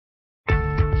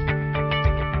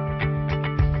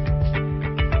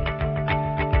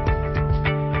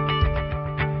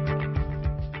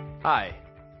Hi,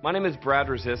 my name is Brad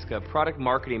Rosiska, Product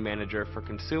Marketing Manager for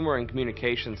Consumer and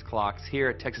Communications Clocks here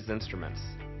at Texas Instruments.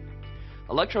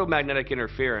 Electromagnetic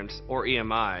interference, or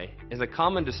EMI, is a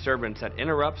common disturbance that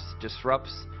interrupts,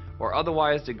 disrupts, or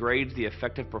otherwise degrades the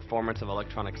effective performance of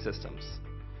electronic systems.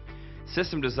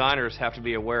 System designers have to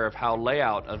be aware of how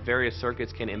layout of various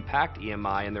circuits can impact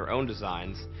EMI in their own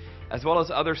designs, as well as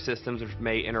other systems which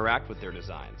may interact with their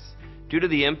designs. Due to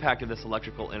the impact of this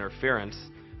electrical interference,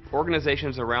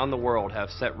 organizations around the world have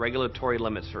set regulatory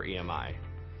limits for EMI.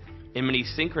 In many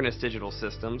synchronous digital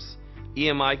systems,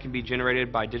 EMI can be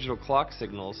generated by digital clock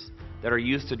signals that are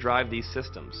used to drive these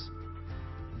systems.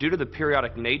 Due to the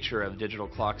periodic nature of digital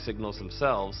clock signals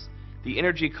themselves, the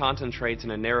energy concentrates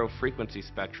in a narrow frequency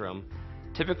spectrum,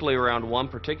 typically around one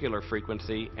particular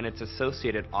frequency and its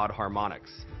associated odd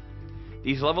harmonics.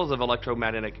 These levels of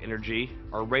electromagnetic energy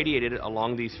are radiated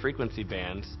along these frequency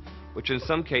bands, which in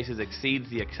some cases exceeds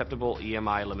the acceptable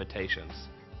EMI limitations.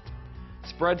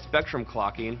 Spread spectrum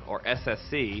clocking, or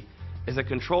SSC, is a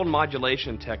controlled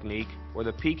modulation technique where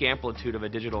the peak amplitude of a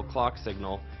digital clock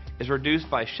signal is reduced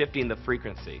by shifting the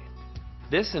frequency.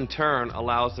 This in turn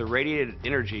allows the radiated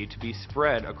energy to be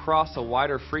spread across a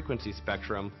wider frequency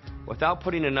spectrum without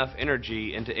putting enough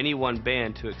energy into any one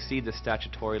band to exceed the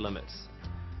statutory limits.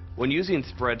 When using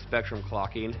spread spectrum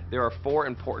clocking, there are four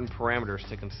important parameters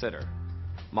to consider: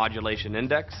 modulation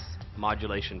index,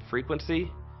 modulation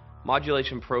frequency,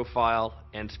 modulation profile,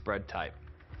 and spread type.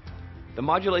 The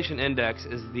modulation index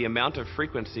is the amount of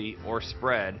frequency, or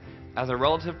spread, as a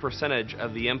relative percentage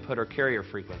of the input or carrier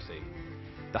frequency.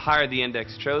 The higher the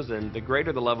index chosen, the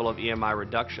greater the level of EMI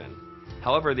reduction.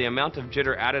 However, the amount of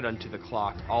jitter added onto the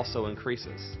clock also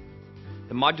increases.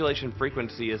 The modulation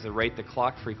frequency is the rate the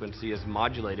clock frequency is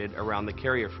modulated around the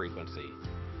carrier frequency.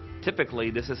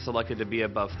 Typically, this is selected to be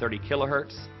above 30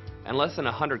 kHz and less than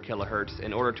 100 kHz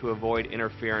in order to avoid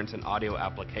interference in audio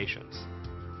applications.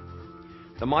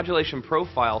 The modulation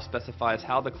profile specifies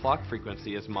how the clock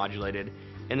frequency is modulated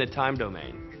in the time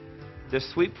domain. This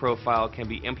sweep profile can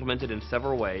be implemented in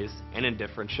several ways and in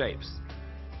different shapes.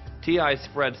 TI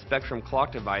spread spectrum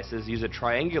clock devices use a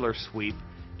triangular sweep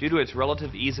due to its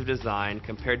relative ease of design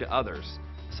compared to others,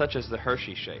 such as the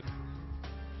Hershey shape.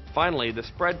 Finally, the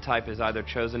spread type is either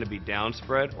chosen to be down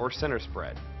spread or center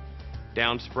spread.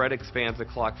 Down spread expands the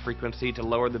clock frequency to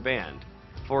lower the band,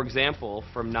 for example,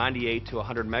 from 98 to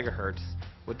 100 MHz,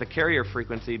 with the carrier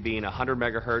frequency being 100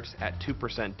 MHz at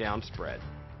 2% down spread.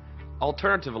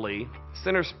 Alternatively,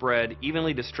 center spread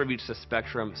evenly distributes the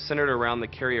spectrum centered around the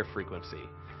carrier frequency,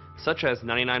 such as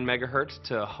 99 MHz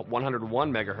to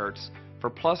 101 MHz for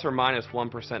plus or minus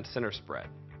 1% center spread.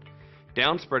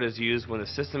 Downspread is used when the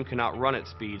system cannot run at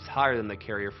speeds higher than the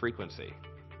carrier frequency.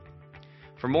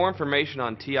 For more information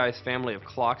on TI's family of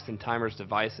clocks and timers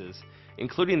devices,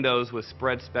 including those with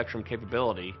spread spectrum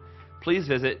capability, please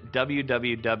visit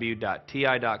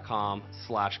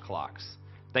www.ti.com/clocks.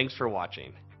 Thanks for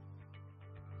watching.